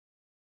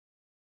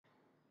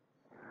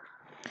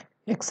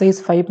Exercise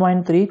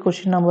 5.3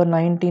 question number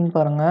 19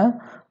 பாருங்க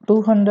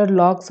 200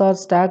 logs are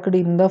stacked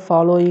in the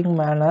following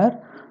manner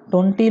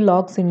 20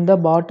 logs in the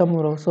bottom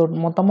row. So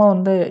மொத்தமா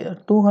வந்து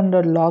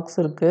 200 logs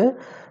இருக்கு.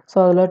 So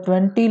அதுல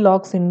 20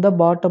 logs in the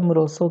bottom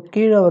row. So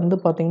கீழ வந்து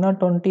பாத்தீங்கன்னா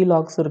 20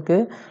 logs இருக்கு.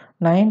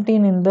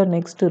 19 in the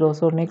next row.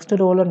 So next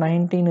rowல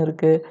 19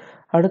 இருக்கு.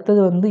 அடுத்தது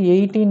வந்து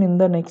 18 in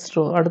the next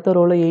row. அடுத்த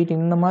rowல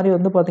 18. இந்த மாதிரி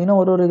வந்து பாத்தீங்கன்னா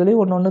ஒரு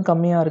இதுலயும் ஒண்ணு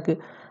கம்மியா இருக்கு.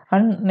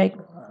 And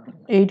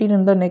 18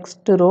 in the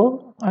next row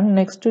and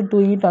next to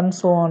it and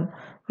so on.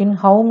 In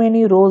how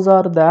many rows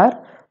are there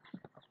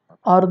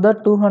are the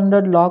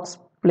 200 logs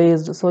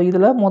placed? So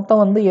இதுல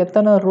மொத்தம் வந்து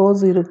எத்தனை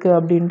rows இருக்கு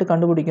அப்படின்ட்டு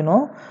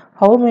கண்டுபிடிக்கணும்.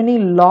 How many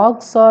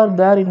logs are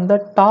there in the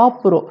top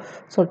row?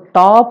 So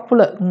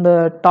topல இந்த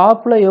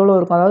topல எவ்வளவு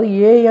இருக்கும், அதாவது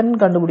an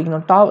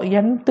கண்டுபிடிக்கணும்.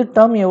 nth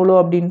term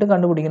எவ்வளவு அப்படின்ட்டு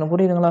கண்டுபிடிக்கணும்.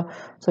 புரியுதுங்களா?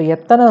 So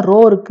எத்தனை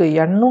row இருக்கு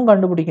n-ம்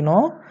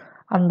கண்டுபிடிக்கணும்.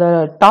 அந்த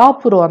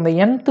டாப் ரோ அந்த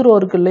nth ரோ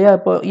இருக்கு இல்லையா,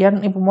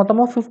 இப்போ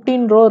மொத்தமா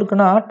 15 ரோ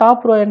இருக்குன்னா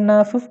டாப் ரோ என்ன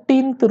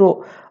 15th ரோ,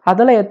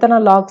 அதில் எத்தனை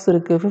லாக்ஸ்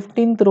இருக்கு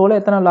 15th ரோல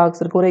எத்தனை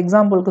லாக்ஸ் இருக்கு. ஒரு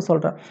எக்ஸாம்பிளுக்கு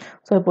சொல்றேன்.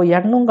 ஸோ இப்போ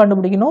n-ம்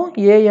கண்டுபிடிக்கணும்,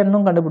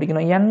 an-ம்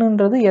கண்டுபிடிக்கணும்.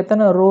 n-ன்றது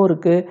எத்தனை ரோ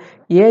இருக்கு,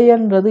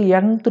 an-ன்றது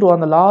nth ரோ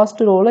அந்த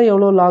லாஸ்ட் ரோல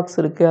எவ்வளோ லாக்ஸ்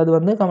இருக்கு அது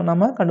வந்து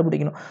நம்ம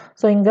கண்டுபிடிக்கணும்.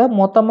 ஸோ இங்க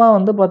மொத்தமா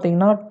வந்து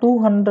பார்த்தீங்கன்னா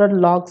 200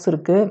 லாக்ஸ்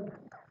இருக்கு.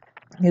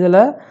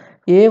 இதில்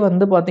a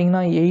வந்து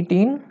பார்த்தீங்கன்னா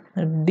 18,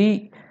 d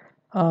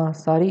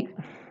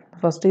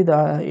ஃபர்ஸ்ட் இதை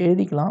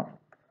எழுதிக்கலாம்.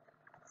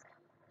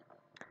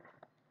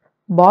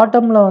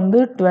 பாட்டம்ல வந்து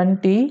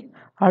 20,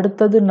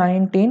 அடுத்தது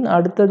 19,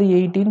 அடுத்தது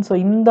 18. ஸோ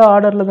இந்த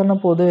ஆர்டர்ல தானே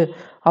போகுது.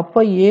 அப்போ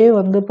a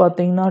வந்து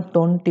பார்த்தீங்கன்னா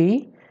 20,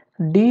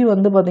 d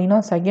வந்து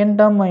பார்த்தீங்கன்னா second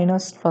term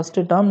minus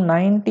first term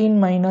 19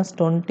 minus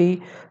 20.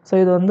 So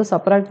இது வந்து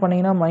சப்ராக்ட்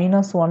பண்ணிங்கன்னா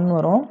 -1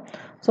 வரும்.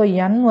 ஸோ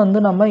n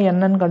வந்து நம்ம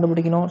என்னன்னு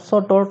கண்டுபிடிக்கணும்.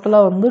 ஸோ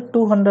டோட்டலாக வந்து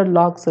 200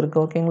 லாக்ஸ்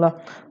இருக்குது. ஓகேங்களா?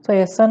 ஸோ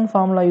SN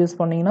ஃபார்முலா யூஸ்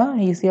பண்ணிங்கன்னா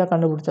ஈஸியாக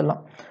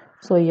கண்டுபிடிச்சிடலாம்.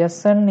 So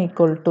Sn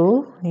equal to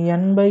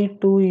n by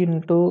 2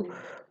 into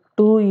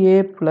 2a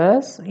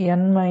plus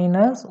n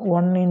minus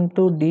 1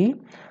 into d.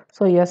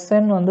 So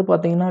Sn வந்து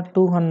பார்த்தீங்கன்னா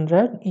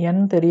 200, n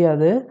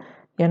தெரியாது.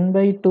 n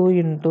by 2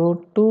 into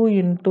 2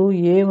 into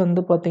a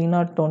வந்து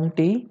பார்த்தீங்கன்னா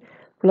 20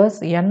 plus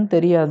n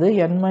தெரியாது.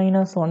 n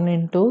minus 1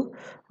 into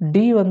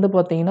d வந்து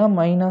பார்த்தீங்கன்னா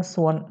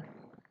 -1.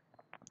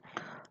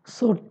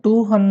 So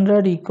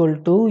 200 equal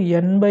to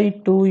n by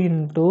 2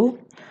 into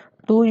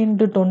 2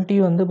 into 20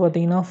 வந்து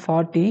பார்த்தீங்கன்னா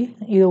 40.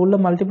 இதை உள்ள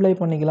மல்டிப்ளை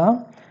பண்ணிக்கலாம்.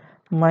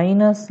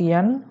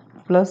 -n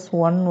plus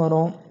 1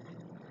 வரும்.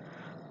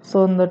 ஸோ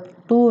இந்த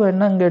 2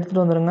 வேணா இங்கே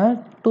எடுத்துகிட்டு வந்துடுங்க.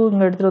 2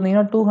 இங்கே எடுத்துகிட்டு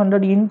வந்தீங்கன்னா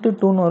 200 into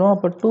 2ன்னு வரும்.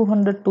 அப்போ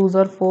 200 2s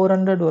are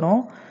 400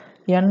 வரும்.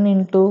 n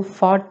into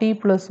 40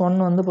 plus 1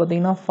 வந்து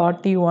பார்த்தீங்கன்னா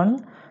 41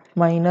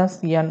 minus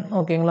n.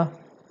 ஓகேங்களா?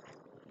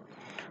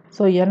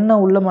 ஸோ n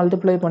உள்ள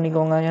மல்டிப்ளை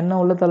பண்ணிக்கோங்க. n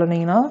உள்ள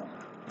தள்ளினீங்கன்னா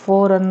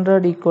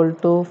 400 equal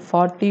to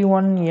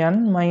 41n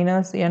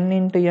minus n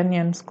into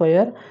n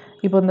square.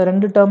 இப்போ இந்த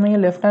ரெண்டு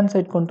டேர்மையும் லெஃப்ட் ஹேண்ட்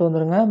சைட் கொண்டு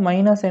வந்துருங்க.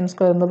 -n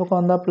ஸ்கொயர் இந்த பக்கம்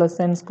வந்தால்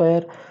 +n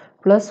ஸ்கொயர்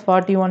ப்ளஸ்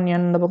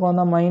 41n இந்த பக்கம்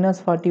வந்தால்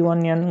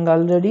 -41n. இங்கே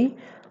ஆல்ரெடி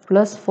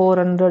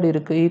 +400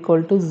 இருக்குது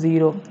ஈக்குவல் டு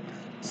 0.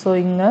 ஸோ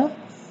இங்கே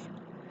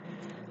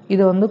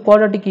இது வந்து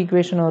குவாட்ரட்டிக்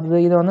ஈக்குவேஷன் வருது.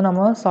 இதை வந்து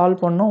நம்ம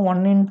சால்வ் பண்ணோம்.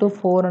 1 into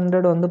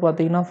 400 வந்து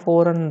பார்த்தீங்கன்னா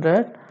 400,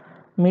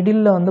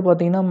 மிடில் வந்து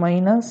பார்த்தீங்கன்னா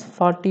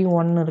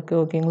 -41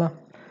 இருக்குது. ஓகேங்களா?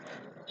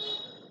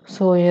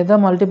 ஸோ எதை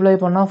மல்டிப்ளை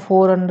பண்ணால்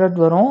 400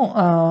 வரும்,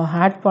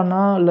 ஆட்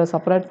பண்ணால் இல்லை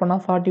செப்பரேட்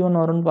பண்ணால் 41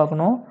 வரும்னு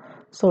பார்க்கணும்.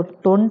 ஸோ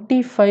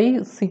 25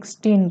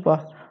 16பா.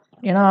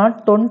 ஏன்னா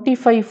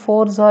 25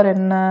 4s are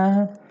என்ன,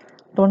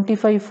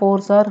 25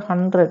 4s are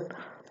 100,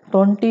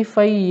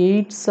 25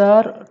 8s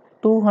are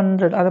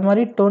 200. அது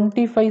மாதிரி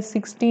 25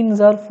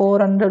 16s are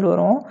 400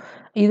 வரும்.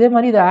 இதே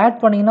மாதிரி இதை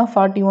ஆட் பண்ணிங்கன்னா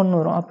 41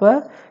 வரும். அப்போ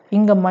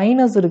இங்கே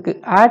மைனஸ் இருக்குது,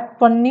 ஆட்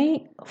பண்ணி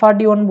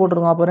 41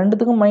 போட்டிருக்கோம். அப்போ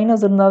ரெண்டுத்துக்கும்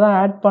மைனஸ் இருந்தால் தான்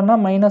ஆட்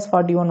பண்ணால்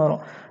 -41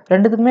 வரும்.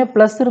 ரெண்டுத்துக்குமே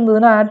ப்ளஸ்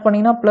இருந்ததுன்னா ஆட்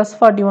பண்ணிங்கன்னா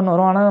 +41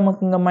 வரும். ஆனால்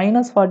நமக்கு இங்கே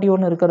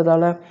 -41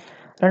 இருக்கிறதால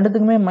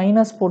ரெண்டுத்துக்குமே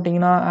மைனஸ்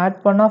போட்டிங்கன்னா ஆட்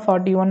பண்ணால்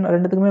 41,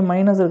 ரெண்டுத்துக்குமே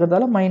மைனஸ்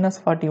இருக்கிறதால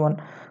 -41.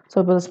 ஸோ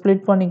இப்போ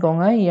ஸ்ப்ளிட்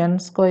பண்ணிக்கோங்க. n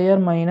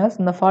ஸ்கொயர் மைனஸ்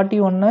இந்த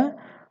 41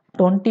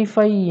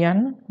 25n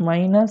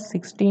minus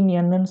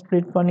 16n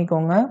ஸ்ப்ளிட்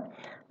பண்ணிக்கோங்க.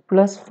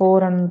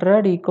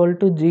 +400 equal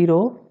to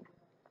 0.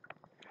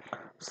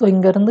 ஸோ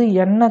இங்கேருந்து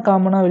n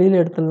காமனாக வெளியில்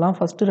எடுத்துடலாம்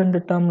ஃபஸ்ட்டு ரெண்டு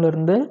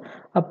டேர்ம்லேருந்து.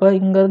 அப்போ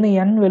இங்கேருந்து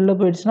n வெளில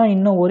போயிடுச்சுன்னா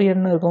இன்னும் ஒரு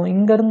n இருக்கும்.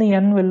 இங்கேருந்து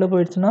n வெளில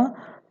போயிடுச்சுன்னா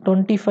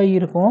 25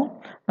 இருக்கும்.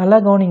 நல்லா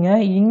கவனிங்க,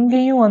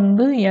 இங்கேயும்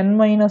வந்து n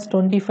minus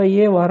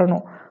 25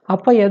 வரணும்.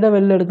 அப்போ எதை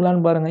வெளில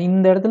எடுக்கலான்னு பாருங்கள்.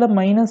 இந்த இடத்துல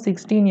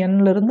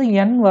 -16nலேருந்து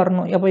n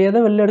வரணும். அப்போ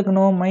எதை வெளில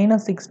எடுக்கணும்,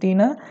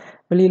 -16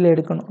 வெளியில்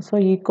எடுக்கணும். So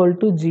equal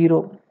to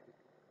 0.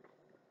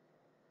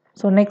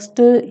 So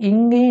next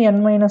இங்கேயும் n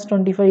minus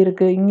 25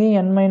 இருக்குது, இங்கேயும்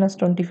n minus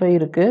 25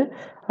 இருக்குது.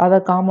 அதை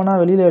காமனாக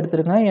வெளியில்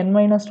எடுத்துருங்க. n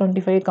minus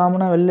 25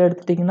 காமனாக வெளியில்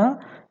எடுத்துட்டிங்கன்னா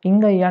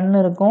இங்கே n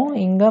இருக்கும்,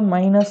 இங்கே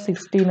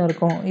 -16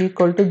 இருக்கும்,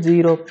 ஈக்குவல் டு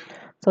 0.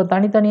 ஸோ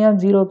தனித்தனியாக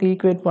 0க்கு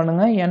ஈக்குவேட்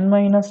பண்ணுங்கள். n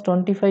minus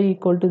 25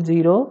 equal to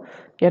 0,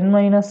 n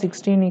minus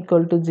 16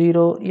 equal to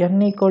 0, n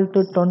equal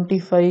to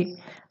 25,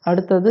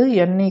 அடுத்தது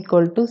n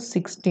ஈக்குவல் டு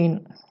 16.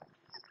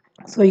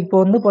 ஸோ இப்போ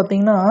வந்து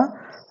பார்த்தீங்கன்னா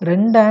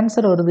 2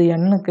 ஆன்சர் வருது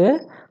nக்கு.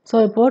 ஸோ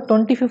இப்போ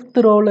 25th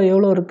ரோவில்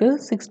எவ்வளோ இருக்குது,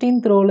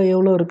 16th ரோவில்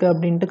எவ்வளோ இருக்குது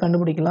அப்படின்ட்டு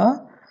கண்டுபிடிக்கலாம்.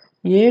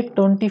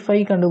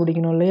 A25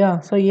 கண்டுபிடிக்கணும் இல்லையா?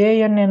 ஸோ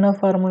an என்ன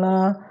ஃபார்முலா,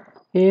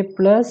 a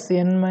 +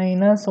 n -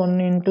 1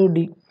 × d.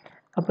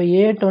 அப்போ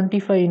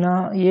A25னா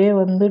a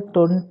வந்து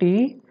 20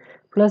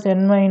 +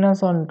 n -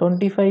 1,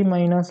 25 -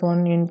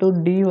 1 ×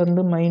 d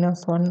வந்து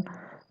 -1.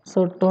 ஸோ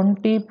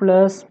 20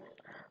 +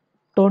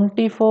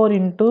 24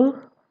 ×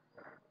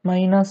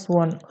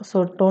 -1. ஸோ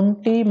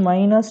 20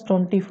 -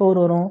 24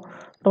 வரும்.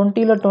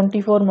 20ல்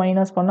 24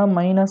 மைனஸ் பண்ணால்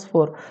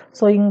 -4.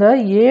 ஸோ இங்கே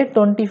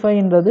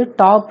A25ன்றது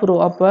டாப் ரோ.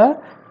 அப்போ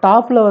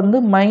டாப்பில் வந்து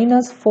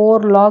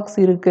 -4 லாக்ஸ்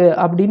இருக்குது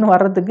அப்படின்னு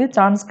வர்றதுக்கு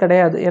சான்ஸ்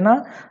கிடையாது. ஏன்னா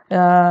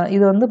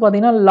இது வந்து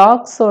பார்த்திங்கன்னா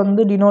லாக்ஸ்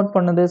வந்து டினோட்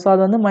பண்ணுது. ஸோ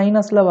அது வந்து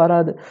மைனஸில்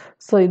வராது.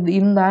 ஸோ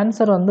இந்த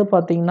ஆன்சர் வந்து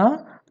பார்த்திங்கன்னா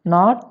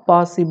நாட்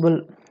பாசிபிள்.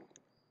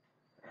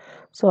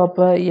 ஸோ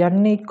அப்போ n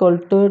 =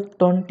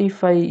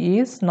 25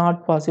 இஸ் நாட்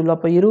பாசிபிள்.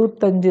 அப்போ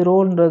 25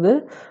 ரோன்றது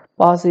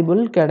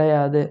பாசிபிள்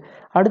கிடையாது.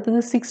 அடுத்தது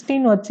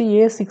 16 வச்சு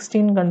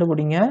A16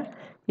 கண்டுபிடிங்க.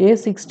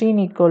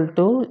 A16 =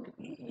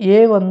 A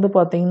வந்து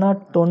பார்த்தீங்கன்னா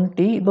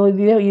 20.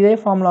 இதே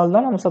ஃபார்முலாவில்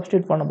தான் நம்ம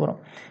சப்ஸ்டியூட் பண்ண போகிறோம்.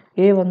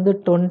 A வந்து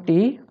 20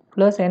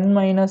 + n -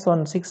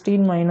 1,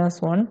 16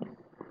 - 1,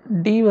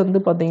 D வந்து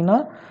பார்த்தீங்கன்னா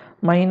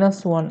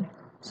 -1.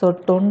 ஸோ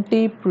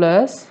 20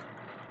 +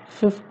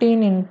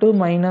 15 ×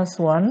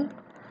 -1.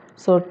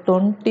 ஸோ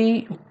 20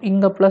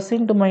 இங்கே ப்ளஸ்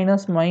இன்ட்டு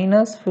மைனஸ்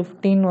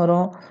 15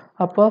 வரும்.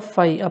 அப்போ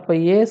 5. அப்போ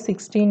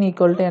A16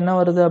 = என்ன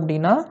வருது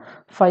அப்படின்னா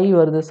 5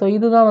 வருது. ஸோ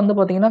இதுதான் வந்து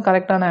பார்த்திங்கன்னா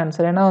கரெக்டான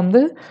ஆன்சர். ஏன்னா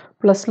வந்து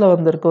ப்ளஸில்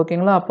வந்திருக்கு.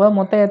 ஓகேங்களா? அப்போ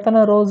மொத்தம் எத்தனை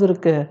ரோஸ்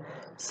இருக்குது,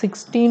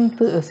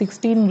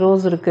 16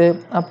 ரோஸ் இருக்குது.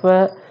 அப்போ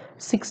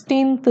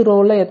 16th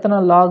ரோவில் எத்தனை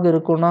லாக்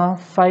இருக்குன்னா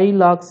 5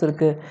 லாக்ஸ்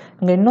இருக்குது.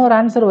 இங்கே இன்னொரு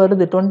ஆன்சர்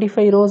வருது,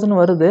 25 ரோஸ்னு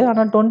வருது.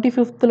 ஆனால்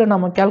 25th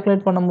நம்ம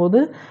கேல்குலேட்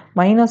பண்ணும்போது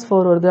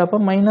 -4 வருது. அப்போ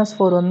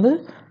 -4 வந்து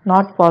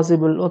நாட்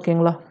பாசிபிள்.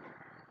 ஓகேங்களா?